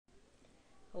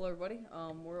Hello everybody,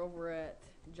 we're over at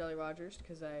Jolly Rogers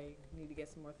because I need to get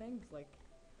some more things, like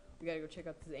we gotta go check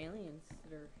out these aliens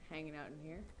that are hanging out in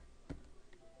here.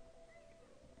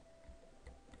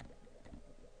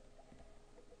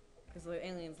 Because the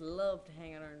aliens love to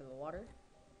hang out under the water.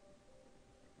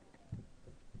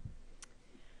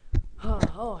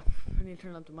 Oh, I need to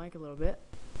turn up the mic a little bit.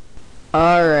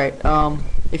 Alright,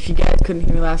 if you guys couldn't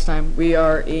hear me last time, we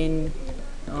are in,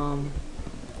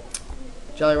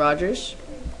 Jolly Rogers.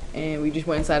 And we just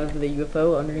went inside of the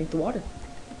UFO underneath the water.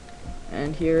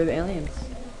 And here are the aliens.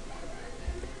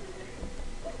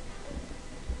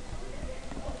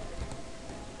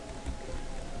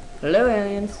 Hello,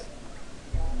 aliens.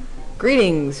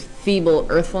 Greetings, feeble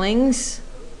earthlings.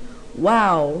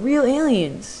 Wow, real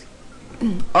aliens.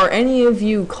 Are any of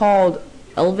you called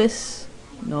Elvis?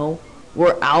 No.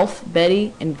 We're Alf,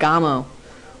 Betty, and Gamo.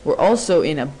 We're also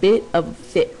in a bit of a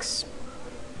fix.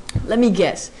 Let me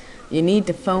guess. You need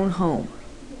to phone home.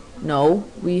 No,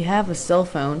 we have a cell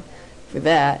phone for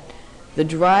that. The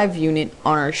drive unit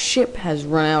on our ship has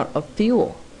run out of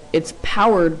fuel. It's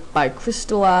powered by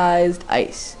crystallized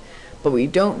ice, but we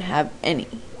don't have any.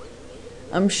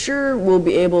 I'm sure we'll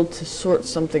be able to sort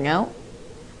something out.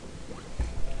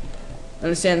 I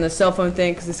understand the cell phone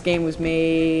thing because this game was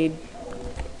made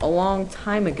a long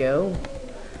time ago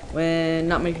when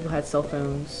not many people had cell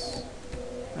phones,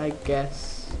 I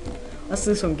guess. Let's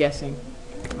do some guessing.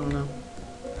 I don't know.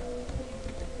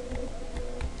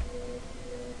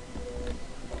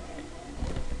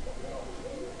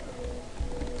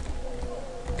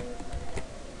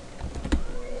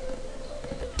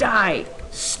 Die,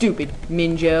 stupid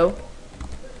Minjo.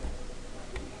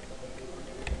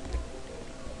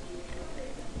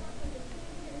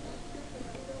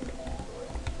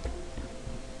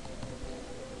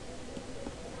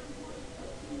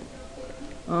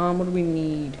 What do we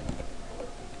need?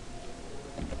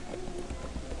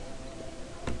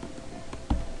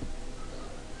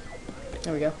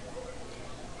 There we go.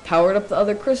 Powered up the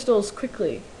other crystals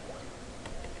quickly.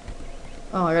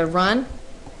 Oh, I gotta run?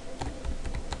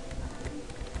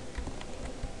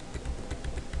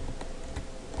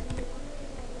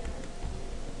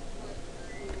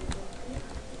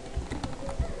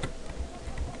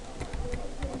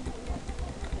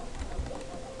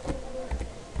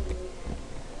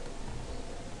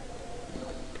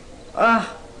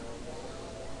 Ah!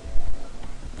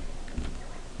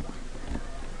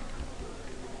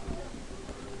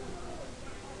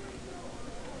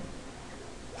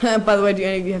 By the way, do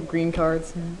any of you have green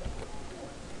cards?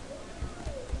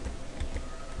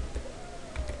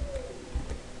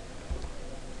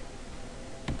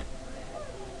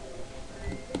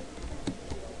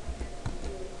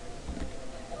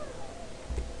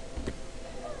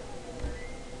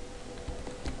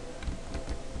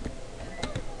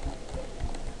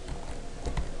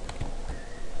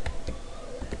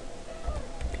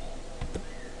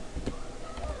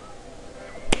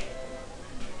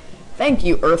 Thank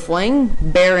you, Earthling,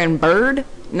 Bear and Bird.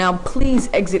 Now please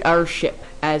exit our ship,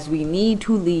 as we need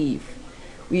to leave.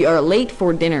 We are late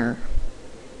for dinner.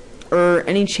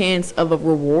 Any chance of a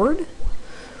reward?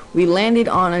 We landed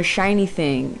on a shiny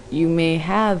thing. You may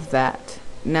have that.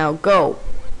 Now go.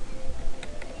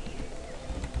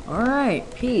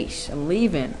 Alright, peace. I'm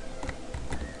leaving.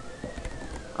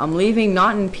 I'm leaving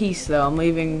not in peace, though. I'm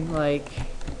leaving, like...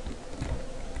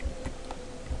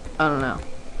 I don't know.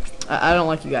 I don't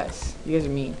like you guys. You guys are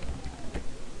mean.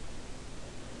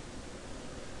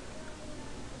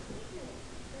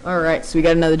 Alright, so we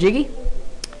got another Jiggy.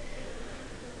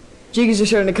 Jiggies are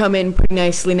starting to come in pretty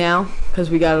nicely now, because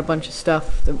we got a bunch of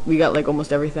stuff. We got like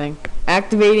almost everything.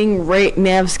 Activating right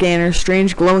nav scanner,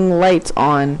 strange glowing lights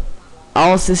on.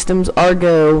 All systems are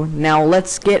go. Now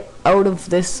let's get out of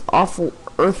this awful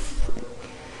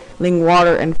earthling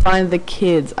water and find the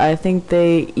kids. I think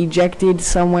they ejected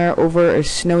somewhere over a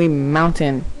snowy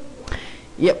mountain.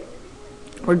 Yep.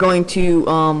 We're going to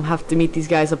have to meet these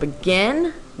guys up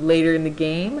again later in the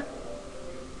game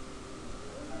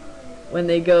when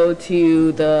they go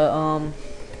to the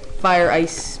fire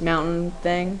ice mountain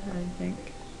thing, I think.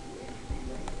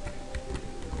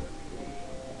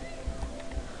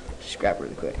 Just grab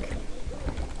really quick.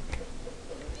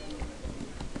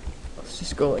 Let's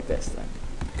just go like this then.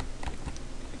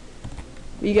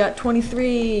 We got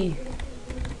 23.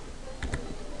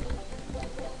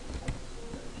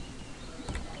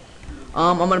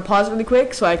 I'm gonna pause really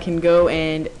quick so I can go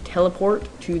and teleport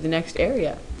to the next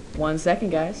area. 1 second,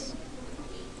 guys.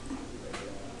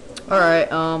 Alright,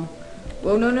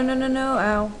 whoa, no,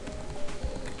 ow.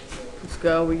 Let's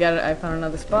go, we got it, I found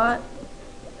another spot.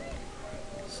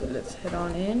 So let's head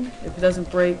on in. If it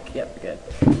doesn't break, yep, good.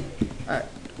 Alright,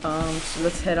 So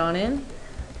let's head on in.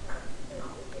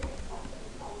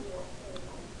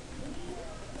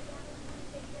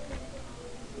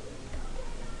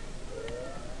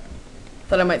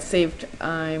 Thought I might save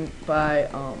time by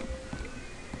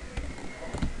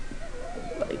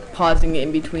like pausing it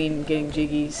in between getting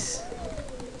jiggies.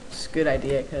 It's a good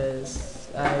idea because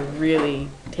I really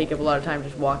take up a lot of time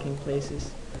just walking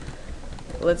places.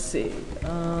 Let's see.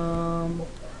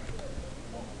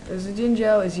 There's a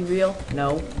Jinjo. Is he real?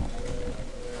 No.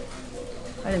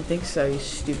 I didn't think so, you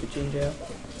stupid Jinjo.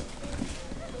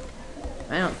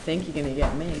 I don't think you're gonna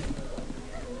get me.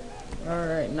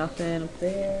 Alright, nothing up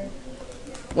there.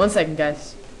 1 second,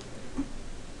 guys.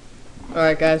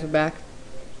 Alright, guys, we're back.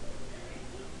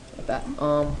 Like that.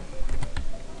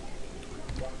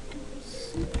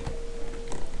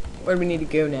 Where do we need to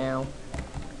go now?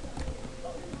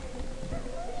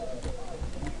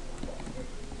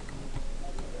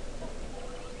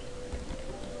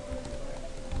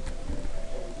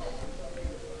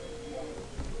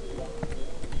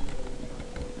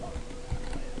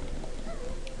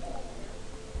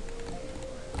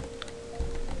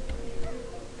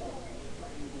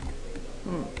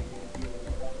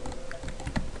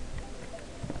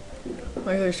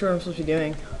 I'm not really sure what I'm supposed to be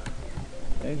doing.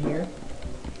 In here.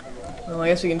 Well, I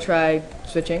guess we can try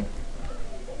switching.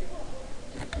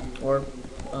 Or,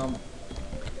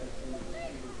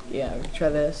 yeah, we can try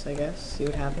this, I guess. See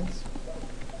what happens.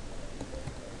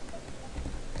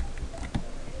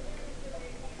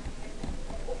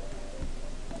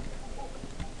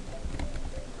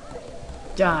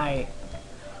 Die.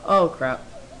 Oh, crap.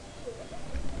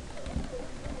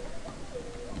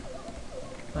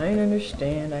 I don't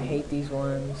understand. I hate these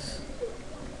ones.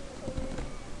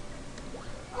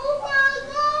 Oh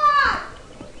my God!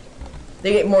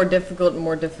 They get more difficult and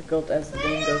more difficult as the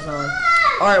game goes on.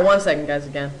 Alright, 1 second, guys,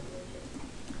 again.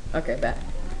 Okay, back.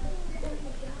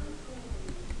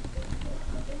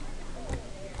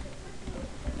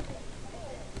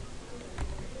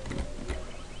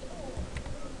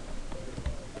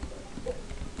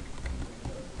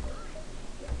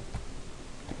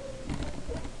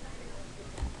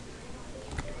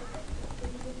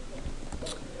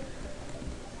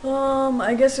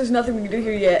 I guess there's nothing we can do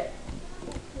here yet.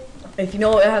 If you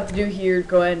know what I have to do here,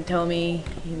 go ahead and tell me,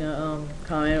 you know,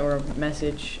 comment or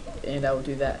message, and I will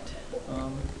do that.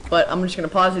 But I'm just gonna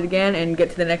pause it again and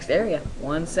get to the next area.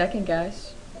 1 second,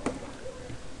 guys.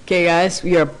 Okay, guys,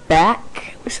 we are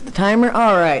back. We set the timer.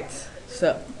 All right,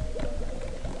 so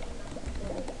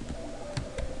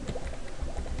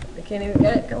I can't even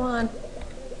get it. Come on.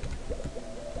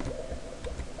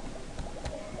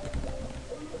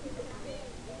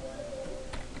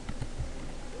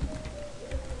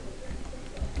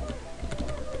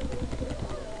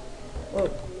 Whoa.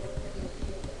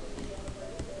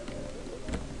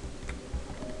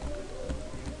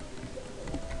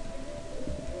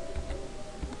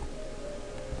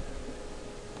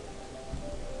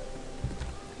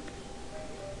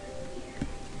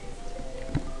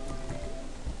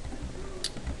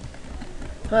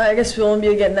 I guess we'll only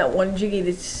be getting that 1 jiggy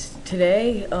this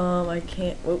today. I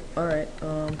can't. Whoa. All right.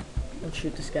 Let's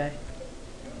shoot this guy.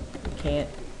 We can't.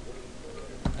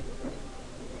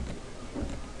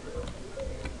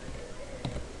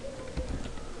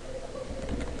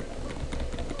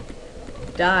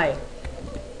 Die.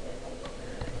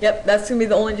 Yep, that's gonna be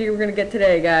the only jiggy we're gonna get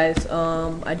today, guys.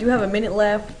 I do have a minute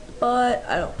left, but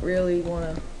I don't really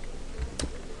wanna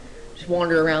just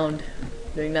wander around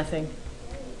doing nothing.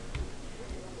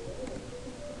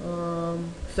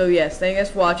 So yes, thank you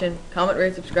guys for watching. Comment,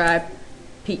 rate, subscribe.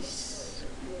 Peace.